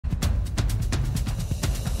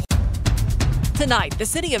Tonight, the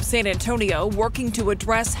city of San Antonio working to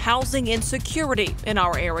address housing insecurity in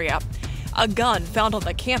our area. A gun found on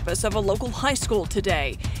the campus of a local high school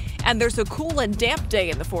today. And there's a cool and damp day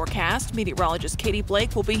in the forecast. Meteorologist Katie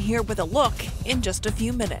Blake will be here with a look in just a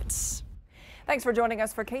few minutes. Thanks for joining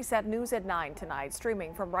us for KSAT News at 9 tonight,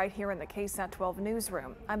 streaming from right here in the KSAT 12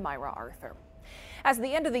 newsroom. I'm Myra Arthur. As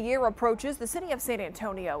the end of the year approaches, the city of San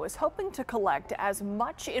Antonio is hoping to collect as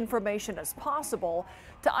much information as possible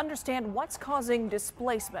to understand what's causing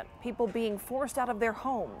displacement, people being forced out of their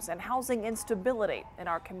homes, and housing instability in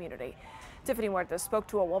our community. Tiffany Huerta spoke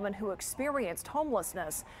to a woman who experienced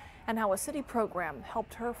homelessness and how a city program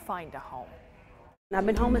helped her find a home. I've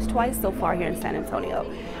been homeless twice so far here in San Antonio,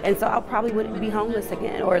 and so I probably wouldn't be homeless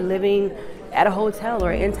again or living at a hotel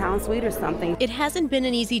or in-town suite or something. It hasn't been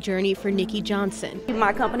an easy journey for Nikki Johnson.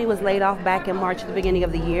 My company was laid off back in March at the beginning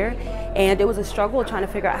of the year, and it was a struggle trying to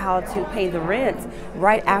figure out how to pay the rent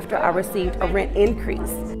right after I received a rent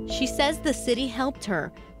increase. She says the city helped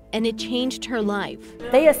her, and it changed her life.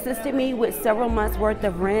 They assisted me with several months worth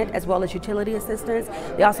of rent as well as utility assistance.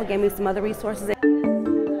 They also gave me some other resources.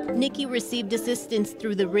 Nikki received assistance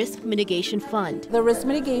through the Risk Mitigation Fund. The Risk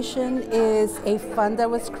Mitigation is a fund that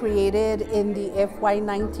was created in the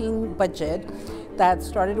FY19 budget that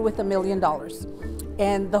started with $1 million.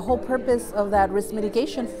 And the whole purpose of that Risk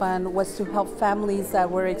Mitigation Fund was to help families that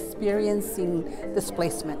were experiencing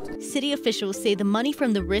displacement. City officials say the money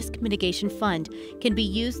from the Risk Mitigation Fund can be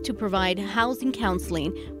used to provide housing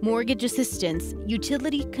counseling, mortgage assistance,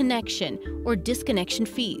 utility connection, or disconnection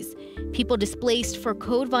fees. People displaced for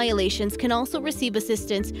code violations can also receive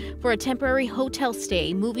assistance for a temporary hotel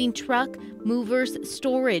stay, moving truck, movers,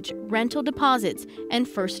 storage, rental deposits, and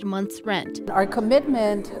first month's rent. Our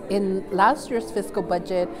commitment in last year's fiscal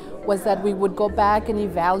budget was that we would go back and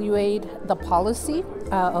evaluate the policy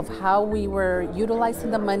of how we were utilizing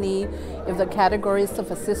the money, if the categories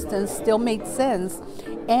of assistance still made sense,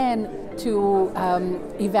 and to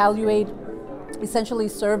evaluate, essentially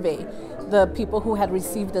survey the people who had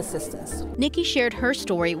received assistance. Nikki shared her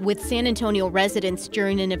story with San Antonio residents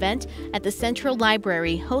during an event at the Central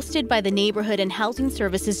Library hosted by the Neighborhood and Housing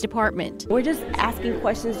Services Department. We're just asking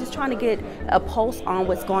questions, just trying to get a pulse on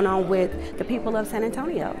what's going on with the people of San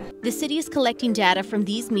Antonio. The city is collecting data from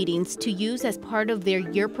these meetings to use as part of their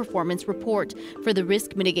year performance report for the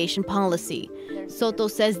risk mitigation policy. Soto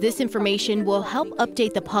says this information will help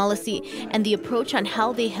update the policy and the approach on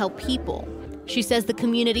how they help people. She says the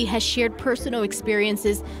community has shared personal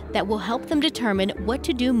experiences that will help them determine what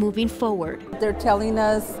to do moving forward. They're telling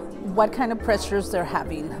us what kind of pressures they're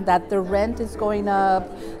having, that the rent is going up,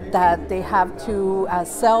 that they have to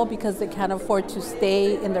sell because they can't afford to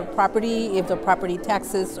stay in their property if the property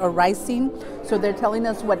taxes are rising. So they're telling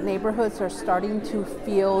us what neighborhoods are starting to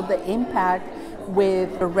feel the impact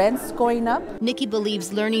with the rents going up. Nikki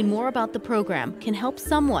believes learning more about the program can help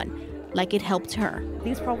someone like it helped her.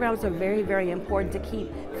 These programs are very, very important to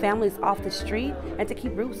keep families off the street and to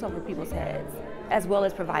keep roofs over people's heads, as well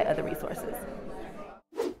as provide other resources.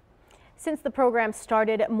 Since the program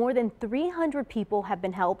started, more than 300 people have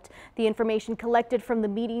been helped. The information collected from the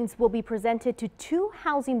meetings will be presented to 2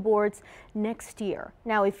 housing boards next year.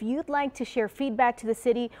 Now, if you'd like to share feedback to the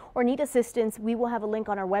city or need assistance, we will have a link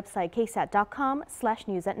on our website,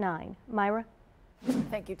 ksat.com/news@9. Myra?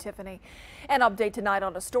 Thank you, Tiffany. An update tonight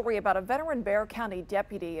on a story about a veteran Bexar County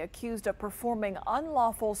deputy accused of performing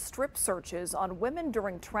unlawful strip searches on women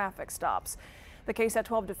during traffic stops. The KSAT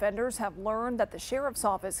 12 defenders have learned that the sheriff's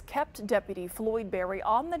office kept Deputy Floyd Berry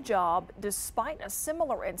on the job despite a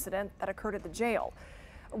similar incident that occurred at the jail.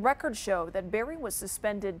 Records show that Berry was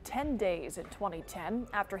suspended 10 days in 2010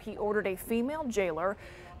 after he ordered a female jailer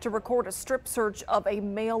to record a strip search of a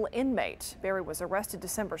male inmate. Berry was arrested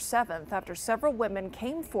December 7th after several women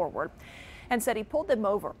came forward and said he pulled them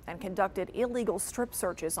over and conducted illegal strip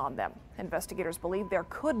searches on them. Investigators believe there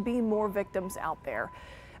could be more victims out there.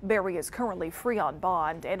 Berry is currently free on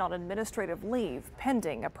bond and on administrative leave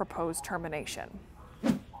pending a proposed termination.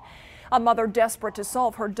 A mother desperate to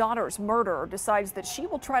solve her daughter's murder decides that she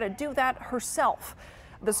will try to do that herself.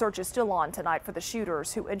 The search is still on tonight for the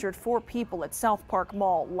shooters who injured 4 people at South Park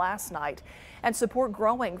Mall last night, and support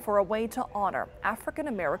growing for a way to honor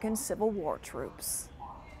African-American Civil War troops.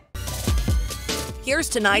 Here's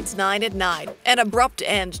tonight's 9 at 9. An abrupt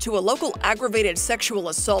end to a local aggravated sexual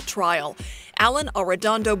assault trial. Alan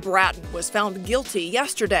Arredondo Bratton was found guilty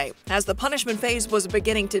yesterday as the punishment phase was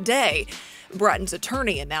beginning today. Bratton's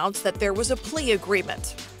attorney announced that there was a plea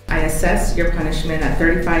agreement. I assess your punishment at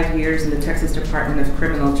 35 years in the Texas Department of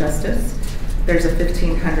Criminal Justice. There's a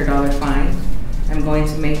 $1,500 fine I'm going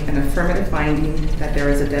to make an affirmative finding that there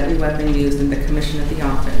is a deadly weapon used in the commission of the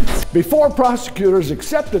offense. Before prosecutors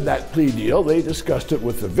accepted that plea deal, they discussed it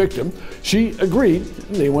with the victim. She agreed,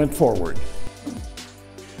 and they went forward.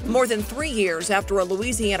 More than 3 years after a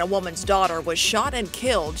Louisiana woman's daughter was shot and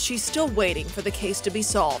killed, she's still waiting for the case to be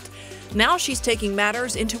solved. Now she's taking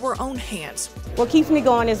matters into her own hands. What keeps me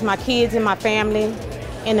going is my kids and my family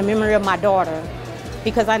and the memory of my daughter,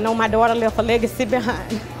 because I know my daughter left a legacy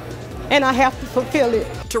behind, and I have to fulfill it.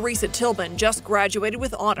 Teresa Tillman just graduated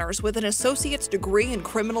with honors with an associate's degree in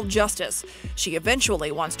criminal justice. She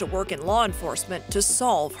eventually wants to work in law enforcement to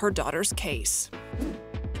solve her daughter's case.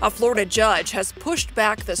 A Florida judge has pushed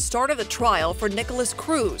back the start of the trial for Nicholas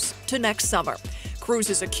Cruz to next summer. Cruz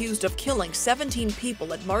is accused of killing 17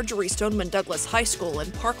 people at Marjorie Stoneman Douglas High School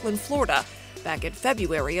in Parkland, Florida, back in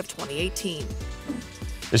February of 2018.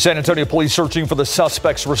 The San Antonio police searching for the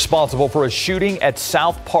suspects responsible for a shooting at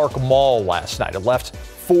South Park Mall last night. It left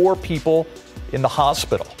 4 people in the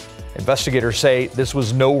hospital. Investigators say this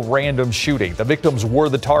was no random shooting. The victims were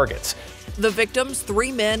the targets. The victims,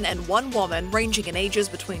 3 men and 1 woman, ranging in ages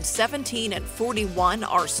between 17 and 41,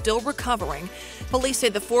 are still recovering. Police say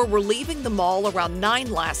the 4 were leaving the mall around 9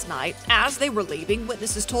 last night. As they were leaving,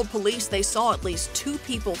 witnesses told police they saw at least 2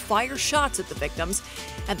 people fire shots at the victims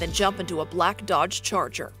and then jump into a black Dodge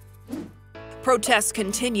Charger. Protests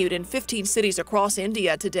continued in 15 cities across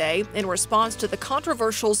India today in response to the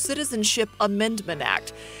controversial Citizenship Amendment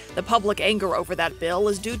Act. The public anger over that bill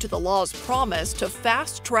is due to the law's promise to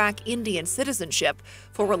fast-track Indian citizenship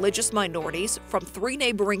for religious minorities from 3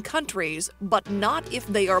 neighboring countries, but not if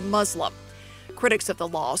they are Muslim. Critics of the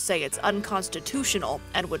law say it's unconstitutional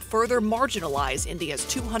and would further marginalize India's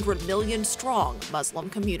 200 million-strong Muslim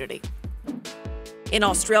community. In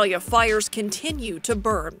Australia, fires continue to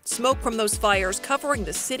burn. Smoke from those fires covering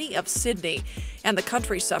the city of Sydney. And the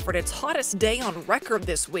country suffered its hottest day on record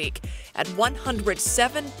this week at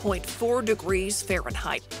 107.4 degrees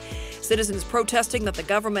Fahrenheit. Citizens protesting that the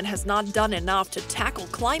government has not done enough to tackle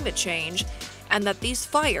climate change and that these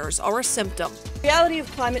fires are a symptom. The reality of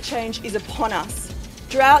climate change is upon us.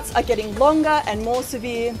 Droughts are getting longer and more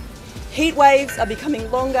severe. Heat waves are becoming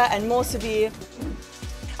longer and more severe.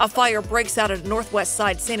 A fire breaks out at a Northwest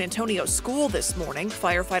Side San Antonio school this morning.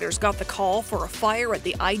 Firefighters got the call for a fire at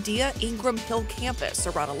the Idea Ingram Hill campus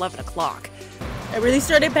around 11 o'clock. I really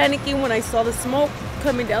started panicking when I saw the smoke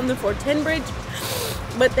coming down the 410 bridge,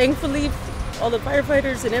 but thankfully all the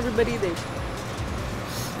firefighters and everybody, they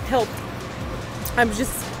helped. I'm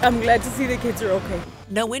glad to see the kids are okay.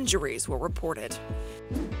 No injuries were reported.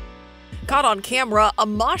 Caught on camera, a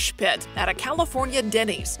mosh pit at a California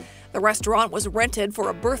Denny's. The restaurant was rented for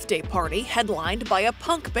a birthday party headlined by a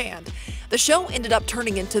punk band. The show ended up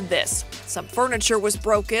turning into this. Some furniture was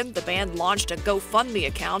broken. The band launched a GoFundMe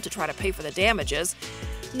account to try to pay for the damages.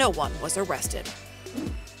 No one was arrested.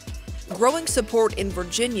 Growing support in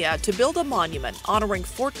Virginia to build a monument honoring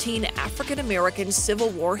 14 African-American Civil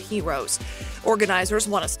War heroes. Organizers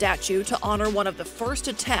want a statue to honor one of the first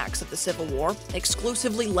attacks of the Civil War,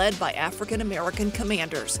 exclusively led by African-American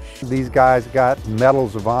commanders. These guys got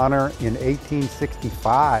medals of honor in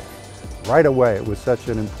 1865. Right away, it was such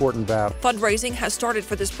an important battle. Fundraising has started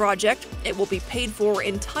for this project. It will be paid for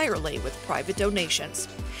entirely with private donations.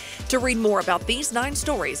 To read more about these 9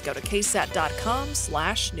 stories, go to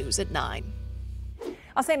ksat.com/news@9.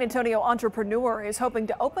 A San Antonio entrepreneur is hoping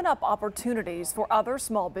to open up opportunities for other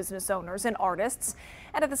small business owners and artists,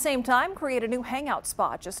 and at the same time create a new hangout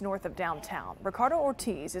spot just north of downtown. Ricardo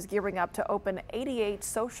Ortiz is gearing up to open 88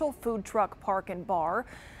 social food truck park and bar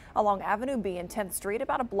along Avenue B and 10th Street,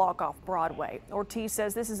 about a block off Broadway. Ortiz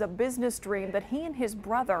says this is a business dream that he and his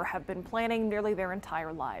brother have been planning nearly their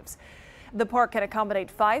entire lives. The park can accommodate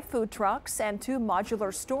 5 food trucks and 2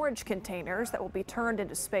 modular storage containers that will be turned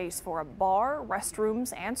into space for a bar,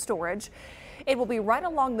 restrooms, and storage. It will be right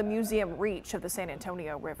along the museum reach of the San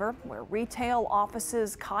Antonio River, where retail,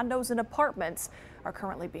 offices, condos, and apartments are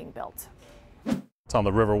currently being built. It's on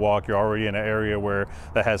the Riverwalk. You're already in an area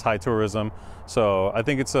that has high tourism, so I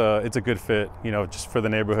think it's a good fit, just for the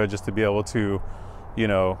neighborhood, just to be able to,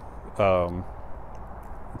 to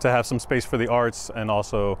have some space for the arts and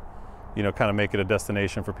also, kind of make it a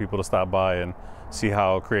destination for people to stop by and see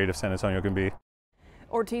how creative San Antonio can be.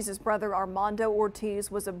 Ortiz's brother Armando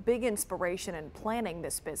Ortiz was a big inspiration in planning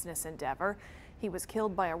this business endeavor. He was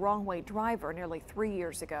killed by a wrong-way driver nearly 3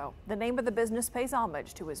 years ago. The name of the business pays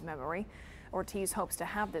homage to his memory. Ortiz hopes to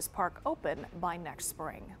have this park open by next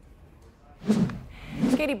spring.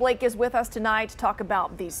 Katie Blake is with us tonight to talk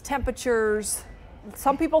about these temperatures,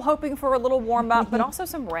 some people hoping for a little warm up, but also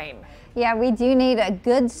some rain. Yeah, we do need a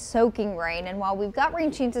good soaking rain, and while we've got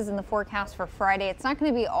rain chances in the forecast for Friday, it's not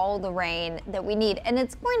going to be all the rain that we need, and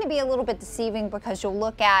it's going to be a little bit deceiving because you'll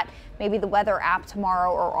look at maybe the weather app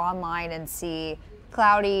tomorrow or online and see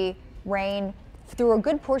cloudy, rain through a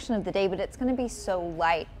good portion of the day, but it's going to be so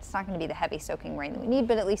light. It's not going to be the heavy soaking rain that we need,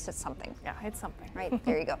 but at least it's something. Yeah, it's something. Right,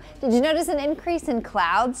 there you go. Did you notice an increase in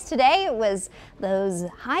clouds today? It was those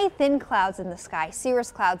high, thin clouds in the sky,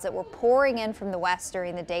 cirrus clouds that were pouring in from the west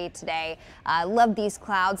during the day today. I love these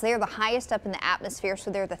clouds. They are the highest up in the atmosphere,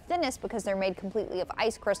 so they're the thinnest because they're made completely of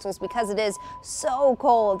ice crystals because it is so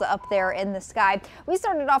cold up there in the sky. We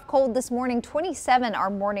started off cold this morning, 27 our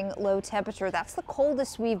morning low temperature. That's the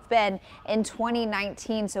coldest we've been in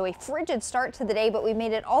 2019, so a frigid start to the day, but we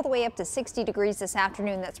made it all the way up to 60 degrees this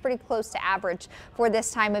afternoon. That's pretty close to average for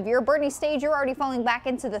this time of year. Bernie Stage, you're already falling back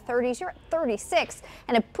into the 30s. You're at 36,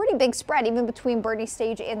 and a pretty big spread even between Bernie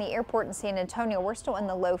Stage and the airport in San Antonio. We're still in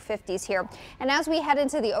the low 50s here. And as we head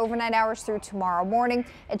into the overnight hours through tomorrow morning,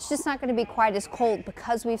 it's just not going to be quite as cold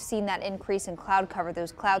because we've seen that increase in cloud cover.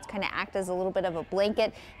 Those clouds kind of act as a little bit of a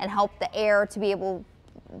blanket and help the air to be able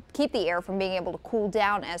keep the air from being able to cool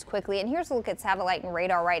down as quickly. And here's a look at satellite and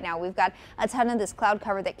radar right now. We've got a ton of this cloud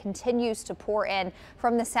cover that continues to pour in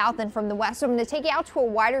from the south and from the west. So I'm going to take you out to a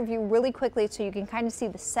wider view really quickly so you can kind of see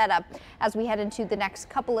the setup as we head into the next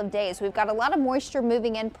couple of days. We've got a lot of moisture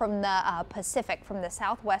moving in from the Pacific, from the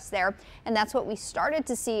southwest there, and that's what we started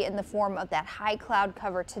to see in the form of that high cloud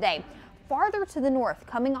cover today. Farther to the north,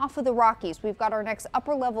 coming off of the Rockies, we've got our next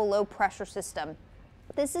upper level low pressure system.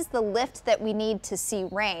 This is the lift that we need to see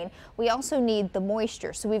rain. We also need the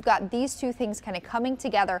moisture. So we've got these two things kind of coming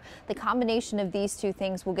together. The combination of these two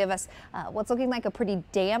things will give us what's looking like a pretty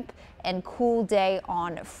damp and cool day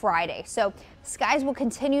on Friday. So skies will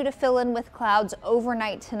continue to fill in with clouds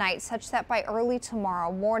overnight tonight, such that by early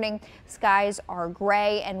tomorrow morning, skies are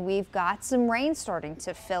gray and we've got some rain starting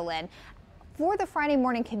to fill in. For the Friday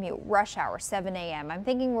morning commute, rush hour, 7 a.m., I'm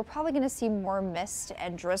thinking we're probably going to see more mist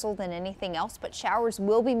and drizzle than anything else, but showers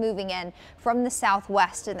will be moving in from the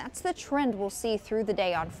southwest, and that's the trend we'll see through the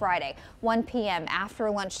day on Friday. 1 p.m.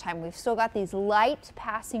 after lunchtime, we've still got these light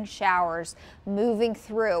passing showers moving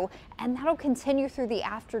through, and that'll continue through the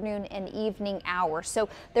afternoon and evening hours. So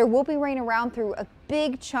there will be rain around through a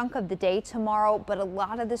big chunk of the day tomorrow, but a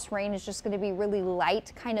lot of this rain is just going to be really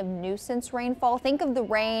light, kind of nuisance rainfall. Think of the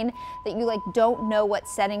rain that you don't know what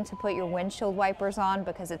setting to put your windshield wipers on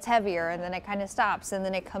because it's heavier and then it kind of stops and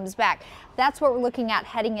then it comes back. That's what we're looking at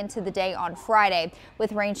heading into the day on Friday,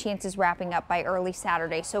 with rain chances wrapping up by early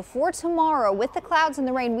Saturday. So for tomorrow, with the clouds and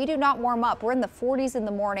the rain, we do not warm up. We're in the 40s in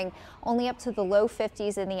the morning, only up to the low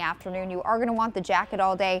 50s in the afternoon. You are going to want the jacket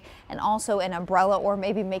all day and also an umbrella, or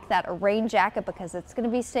maybe make that a rain jacket because it's going to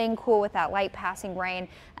be staying cool with that light passing rain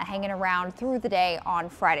hanging around through the day on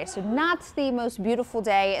Friday. So not the most beautiful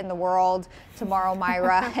day in the world tomorrow,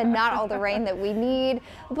 Myra, and not all the rain that we need.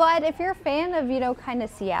 But if you're a fan of, kind of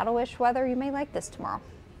Seattle-ish weather, you may like this tomorrow.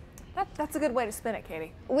 That's a good way to spin it,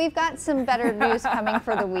 Katie. We've got some better news coming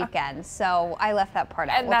for the weekend, so I left that part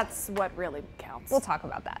out. And that's what really counts. We'll talk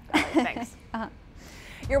about that. All right, thanks.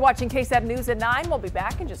 You're watching KSAT News at 9. We'll be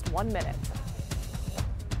back in just 1 minute.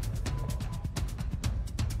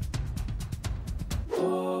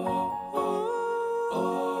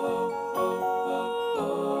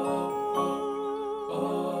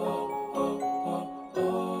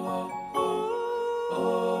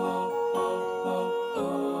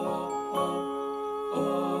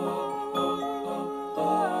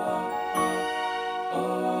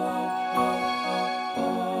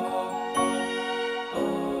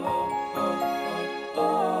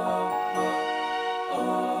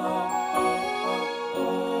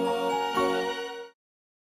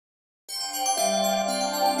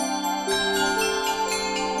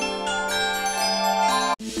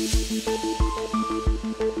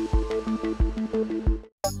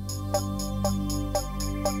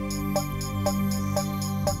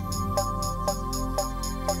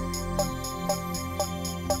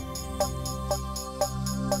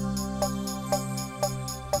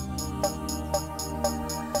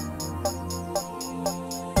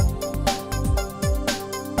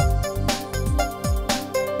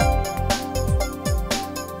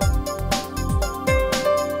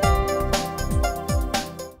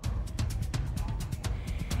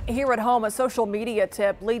 Here at home, a social media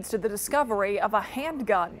tip leads to the discovery of a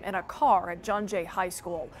handgun in a car at John Jay High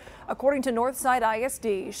School. According to Northside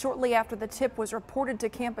ISD, shortly after the tip was reported to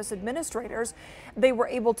campus administrators, they were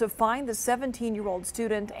able to find the 17-year-old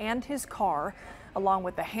student and his car. Along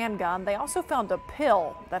with the handgun, they also found a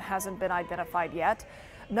pill that hasn't been identified yet.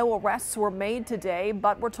 No arrests were made today,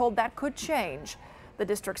 but we're told that could change. The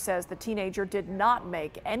district says the teenager did not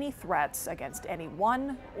make any threats against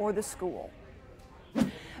anyone or the school.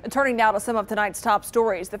 Turning now to some of tonight's top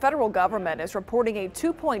stories, the federal government is reporting a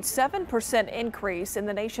 2.7% increase in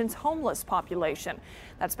the nation's homeless population.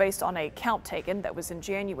 That's based on a count taken that was in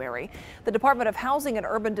January. The Department of Housing and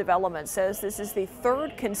Urban Development says this is the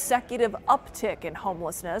third consecutive uptick in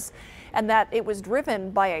homelessness and that it was driven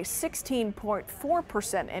by a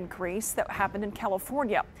 16.4% increase that happened in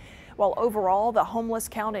California. While overall the homeless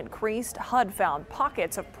count increased, HUD found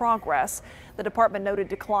pockets of progress. The department noted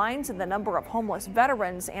declines in the number of homeless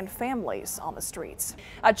veterans and families on the streets.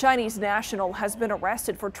 A Chinese national has been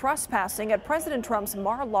arrested for trespassing at President Trump's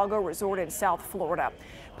Mar-a-Lago resort in South Florida.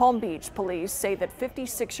 Palm Beach police say that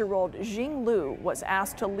 56-year-old Jing Liu was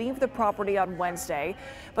asked to leave the property on Wednesday,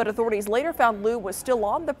 but authorities later found Liu was still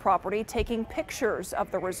on the property taking pictures of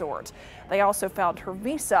the resort. They also found her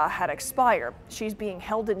visa had expired. She's being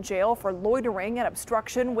held in jail for loitering and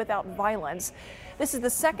obstruction without violence. This is the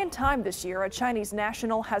second time this year a Chinese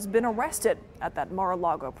national has been arrested at that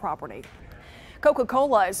Mar-a-Lago property.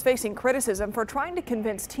 Coca-Cola is facing criticism for trying to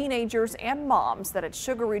convince teenagers and moms that its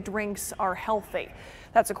sugary drinks are healthy.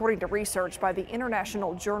 That's according to research by the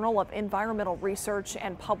International Journal of Environmental Research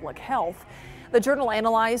and Public Health. The journal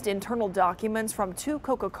analyzed internal documents from 2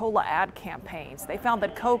 Coca-Cola ad campaigns. They found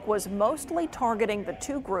that Coke was mostly targeting the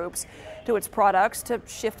 2 groups to its products to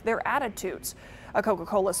shift their attitudes. A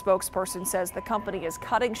Coca-Cola spokesperson says the company is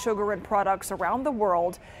cutting sugar in products around the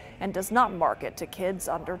world and does not market to kids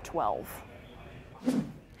under 12.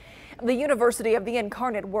 The University of the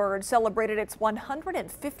Incarnate Word celebrated its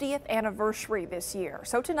 150th anniversary this year.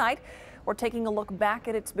 So tonight, we're taking a look back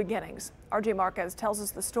at its beginnings. RJ Marquez tells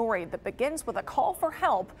us the story that begins with a call for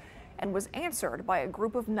help and was answered by a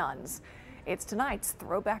group of nuns. It's tonight's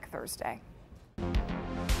Throwback Thursday.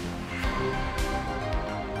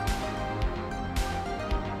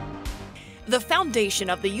 The foundation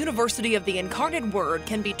of the University of the Incarnate Word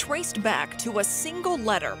can be traced back to a single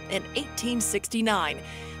letter in 1869.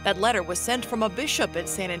 That letter was sent from a bishop in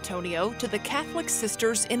San Antonio to the Catholic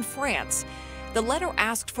sisters in France. The letter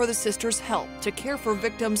asked for the sisters' help to care for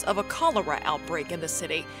victims of a cholera outbreak in the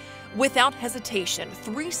city. Without hesitation,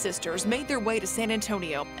 3 sisters made their way to San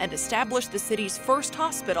Antonio and established the city's first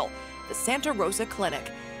hospital, the Santa Rosa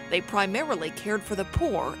Clinic. They primarily cared for the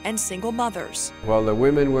poor and single mothers. While the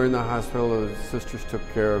women were in the hospital, the sisters took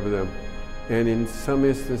care of them. And in some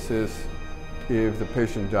instances, if the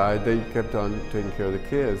patient died, they kept on taking care of the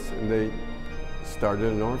kids, and they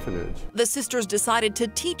started an orphanage. The sisters decided to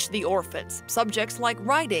teach the orphans subjects like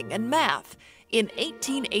writing and math. In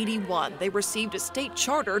 1881, they received a state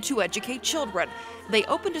charter to educate children. They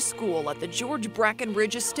opened a school at the George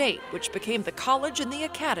Brackenridge Estate, which became the College and the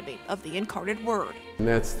Academy of the Incarnate Word. And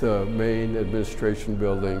that's the main administration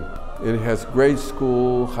building. It has grade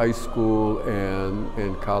school, high school,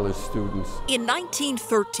 and college students. In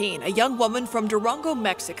 1913, a young woman from Durango,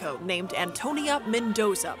 Mexico, named Antonia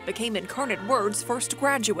Mendoza, became Incarnate Word's first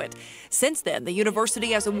graduate. Since then, the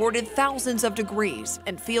university has awarded thousands of degrees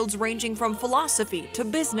in fields ranging from philosophy to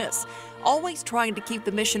business, always trying to keep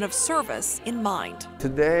the mission of service in mind.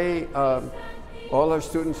 Today, all our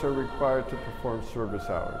students are required to perform service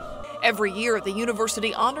hours. Every year, the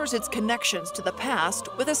university honors its connections to the past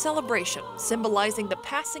with a celebration symbolizing the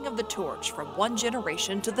passing of the torch from one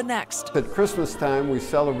generation to the next. At Christmas time, we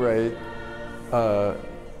celebrate the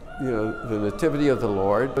Nativity of the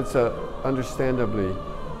Lord. It's understandably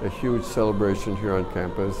a huge celebration here on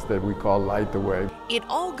campus that we call Light the Way. It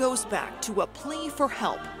all goes back to a plea for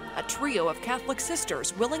help, a trio of Catholic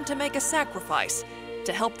sisters willing to make a sacrifice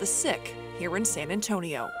to help the sick here in San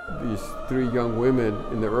Antonio. These 3 young women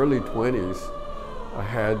in their early 20s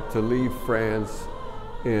had to leave France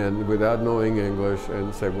and without knowing English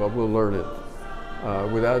and say, well, we'll learn it.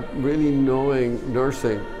 Without really knowing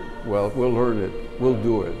nursing, well, we'll learn it, we'll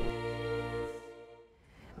do it.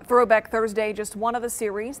 Throwback Thursday, just one of the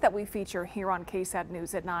series that we feature here on KSAT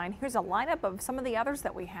News at 9. Here's a lineup of some of the others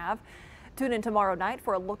that we have. Tune in tomorrow night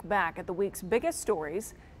for a look back at the week's biggest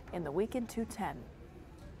stories in the Week in 210.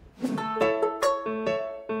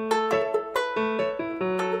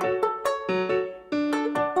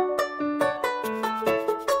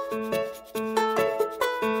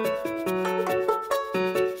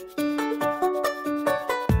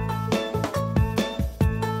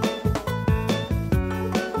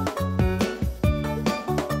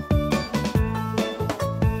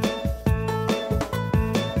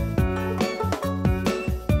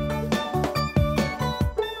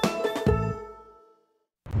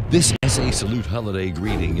 This SA Salute holiday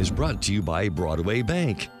greeting is brought to you by Broadway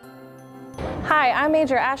Bank. Hi, I'm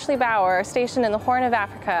Major Ashley Bauer, stationed in the Horn of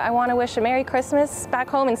Africa. I want to wish a Merry Christmas back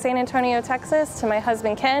home in San Antonio, Texas, to my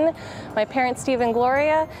husband Ken, my parents Steve and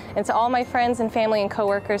Gloria, and to all my friends and family and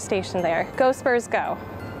coworkers stationed there. Go Spurs, go!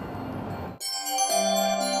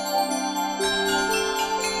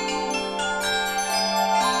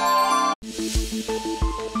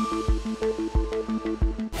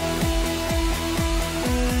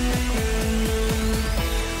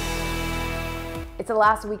 It's the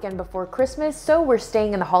last weekend before Christmas, so we're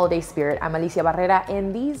staying in the holiday spirit. I'm Alicia Barrera,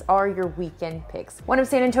 and these are your weekend picks. One of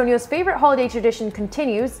San Antonio's favorite holiday tradition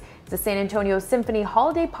continues. It's the San Antonio Symphony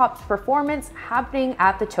Holiday Pops performance happening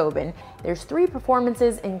at the Tobin. There's 3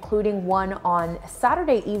 performances, including one on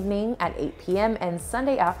Saturday evening at 8 p.m. and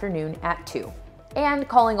Sunday afternoon at 2. And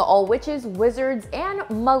calling all witches, wizards, and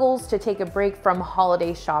muggles to take a break from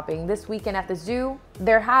holiday shopping. This weekend at the zoo,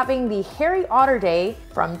 they're having the Harry Otter Day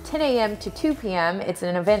from 10 a.m. to 2 p.m. It's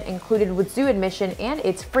an event included with zoo admission, and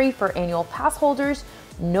it's free for annual pass holders.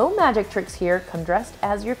 No magic tricks here. Come dressed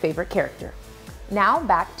as your favorite character. Now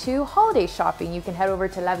back to holiday shopping. You can head over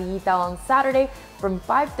to La Villita on Saturday from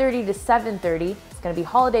 5:30 to 7:30. It's going to be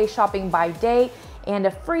holiday shopping by day and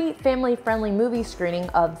a free family-friendly movie screening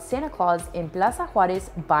of Santa Claus in Plaza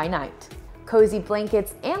Juarez by night. Cozy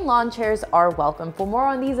blankets and lawn chairs are welcome. For more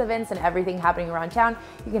on these events and everything happening around town,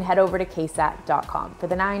 you can head over to KSAT.com. For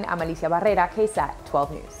the 9, I'm Alicia Barrera, KSAT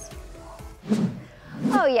 12 News.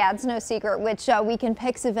 Oh yeah, it's no secret which Weekend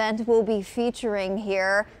Picks event we'll be featuring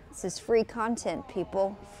here. This is free content,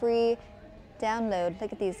 people. Free download.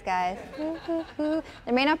 Look at these guys. There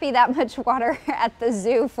may not be that much water at the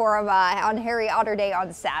zoo for them on Harry Otter Day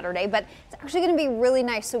on Saturday, but it's actually going to be really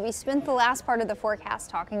nice. So we spent the last part of the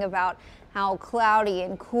forecast talking about how cloudy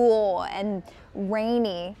and cool and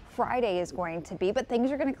rainy Friday is going to be, but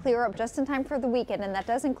things are going to clear up just in time for the weekend, and that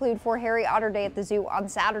does include for Harry Otter Day at the zoo on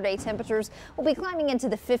Saturday. Temperatures will be climbing into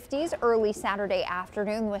the 50s early Saturday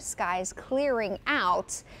afternoon, with skies clearing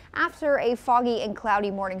out after a foggy and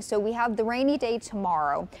cloudy morning. So we have the rainy day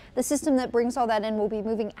tomorrow. The system that brings all that in will be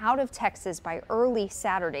moving out of Texas by early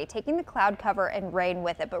Saturday, taking the cloud cover and rain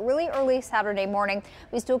with it. But really early Saturday morning,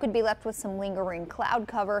 we still could be left with some lingering cloud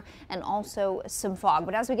cover and also some fog.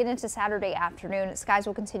 But as we get into Saturday afternoon, skies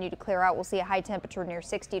will continue to clear out. We'll see a high temperature near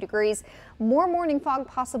 60 degrees. More morning fog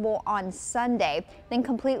possible on Sunday, then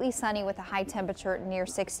completely sunny with a high temperature near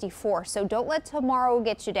 64. So don't let tomorrow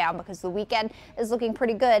get you down, because the weekend is looking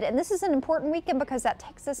pretty good. And this is an important weekend because that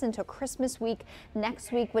takes us into Christmas week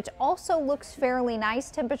next week, which also looks fairly nice.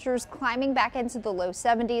 Temperatures climbing back into the low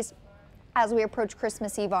 70s. As we approach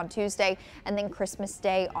Christmas Eve on Tuesday and then Christmas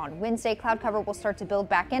Day on Wednesday. Cloud cover will start to build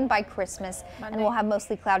back in by Christmas, and we'll have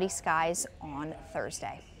mostly cloudy skies on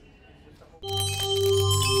Thursday.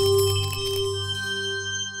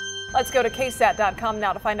 Let's go to KSAT.com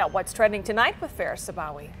now to find out what's trending tonight with Ferris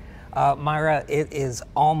Sabawi. Myra, it is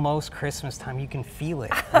almost Christmas time. You can feel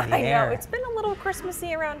it in the air. I know, it's been a little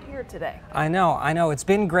Christmassy around here today. I know. It's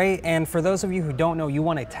been great. And for those of you who don't know, you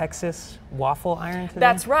won a Texas waffle iron today?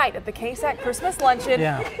 That's right. At the KSAT Christmas Luncheon,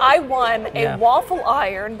 I won a waffle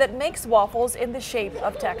iron that makes waffles in the shape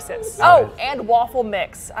of Texas. Oh, and waffle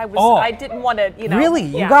mix. I didn't want to, Really?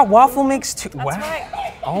 You got waffle mix too? That's right.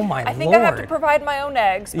 Oh my Lord. I think I have to provide my own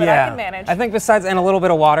eggs, but I can manage. I think besides, and a little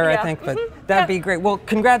bit of water, I think, but that'd be great. Well,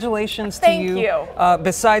 congratulations to you. Thank you.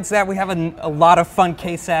 Besides that, we have a lot of fun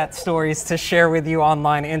KSAT stories to share with you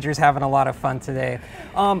online. Andrew's having a lot of fun today.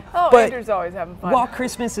 But Andrew's always having fun. While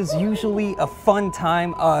Christmas is usually a fun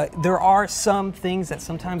time, there are some things that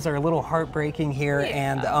sometimes are a little heartbreaking here.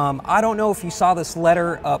 And I don't know if you saw this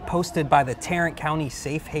letter posted by the Tarrant County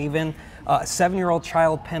Safe Haven. A 7-year-old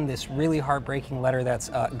child penned this really heartbreaking letter that's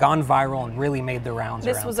gone viral and really made the rounds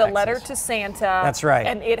around This was Texas. a letter to Santa. That's right.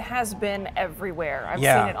 And it has been everywhere. I've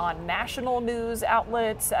seen it on national news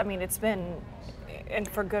outlets. I mean, it's been, and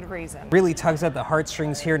for good reason. Really tugs at the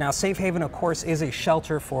heartstrings here. Now, Safe Haven, of course, is a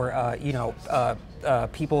shelter for,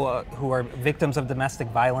 people who are victims of domestic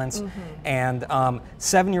violence. And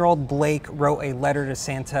 7-year-old Blake wrote a letter to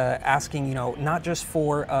Santa asking, not just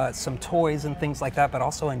for some toys and things like that, but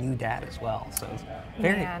also a new dad as well. So it's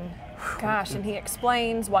very... Gosh, and he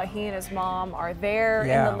explains why he and his mom are there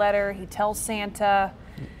in the letter. He tells Santa.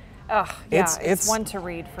 It's one to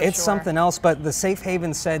read for sure. It's something else, but the Safe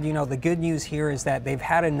Haven said, the good news here is that they've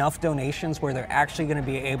had enough donations where they're actually going to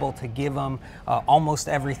be able to give him almost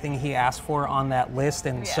everything he asked for on that list,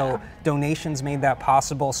 and so donations made that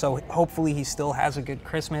possible. So hopefully he still has a good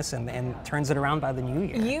Christmas and turns it around by the new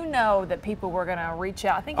year. You know that people were going to reach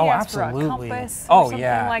out. I think he asked for a compass or something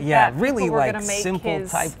like that. Really people like simple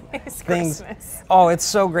type things. Christmas. Oh, it's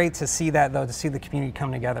so great to see that, though, to see the community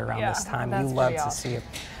come together around this time. That's we love pretty to awesome. see it.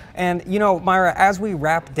 And you know, Myra, as we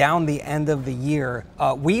wrap down the end of the year,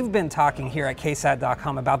 we've been talking here at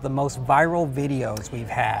KSAT.com about the most viral videos we've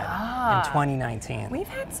had in 2019. We've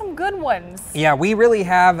had some good ones. Yeah, we really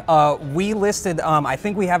have. We listed, I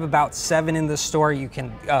think we have about 7 in the store. You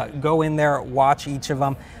can go in there, watch each of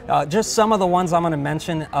them. Just some of the ones I'm going to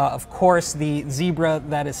mention, of course, the zebra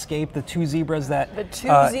that escaped, the 2 zebras that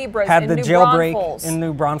had the jailbreak in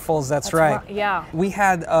New Braunfels. That's right. Yeah. We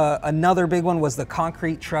had another big one was the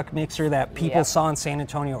concrete truck mixer that people saw in San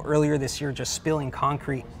Antonio earlier this year, just spilling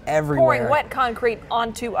concrete everywhere. Pouring wet concrete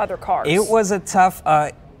onto other cars. It was a tough,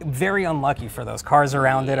 very unlucky for those cars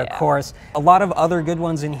around it, of course. A lot of other good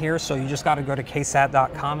ones in here, so you just got to go to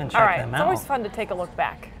KSAT.com and check them out. It's always fun to take a look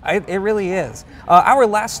back. It really is. Our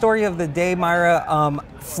last story of the day, Myra,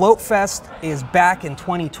 Float Fest is back in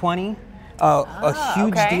 2020. A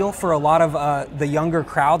huge deal for a lot of the younger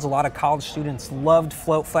crowds. A lot of college students loved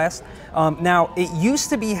Float Fest. Now, it used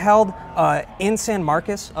to be held in San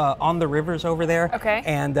Marcos on the rivers over there.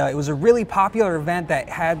 And it was a really popular event that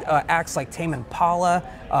had acts like Tame Impala.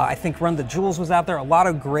 I think Run the Jewels was out there. A lot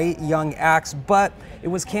of great young acts, but it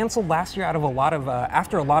was canceled last year out of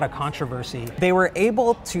after a lot of controversy. They were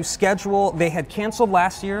able to schedule, they had canceled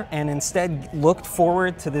last year and instead looked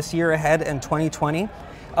forward to this year ahead in 2020.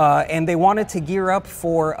 And they wanted to gear up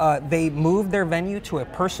for, they moved their venue to a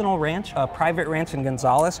personal ranch, a private ranch in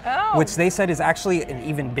Gonzales, which they said is actually an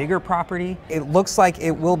even bigger property. It looks like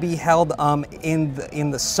it will be held in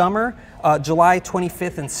the summer, July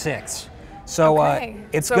 25th and 6th. So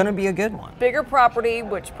it's going to be a good one. Bigger property,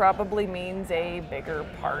 which probably means a bigger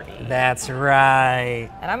party. That's right.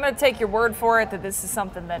 And I'm going to take your word for it that this is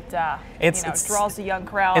something that draws a young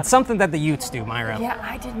crowd. It's something that the youths do, Myra. Yeah,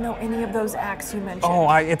 I didn't know any of those acts you mentioned. Oh,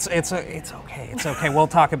 it's okay. It's okay. We'll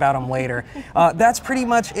talk about them later. That's pretty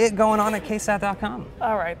much it going on at KSAT.com.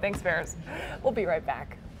 All right. Thanks, Ferris. We'll be right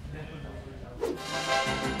back.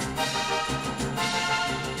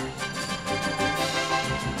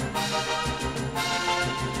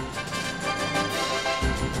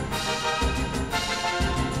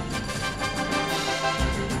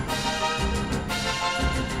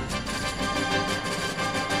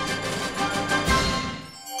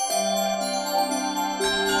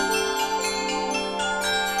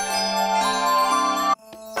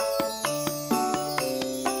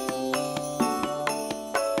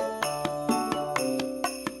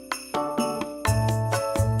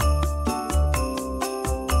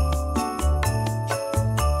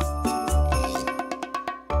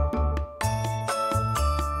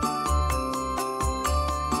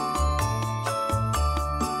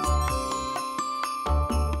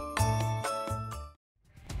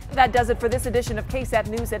 That does it for this edition of KSAT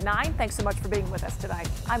News at 9. Thanks so much for being with us tonight.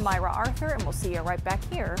 I'm Myra Arthur, and we'll see you right back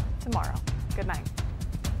here tomorrow. Good night.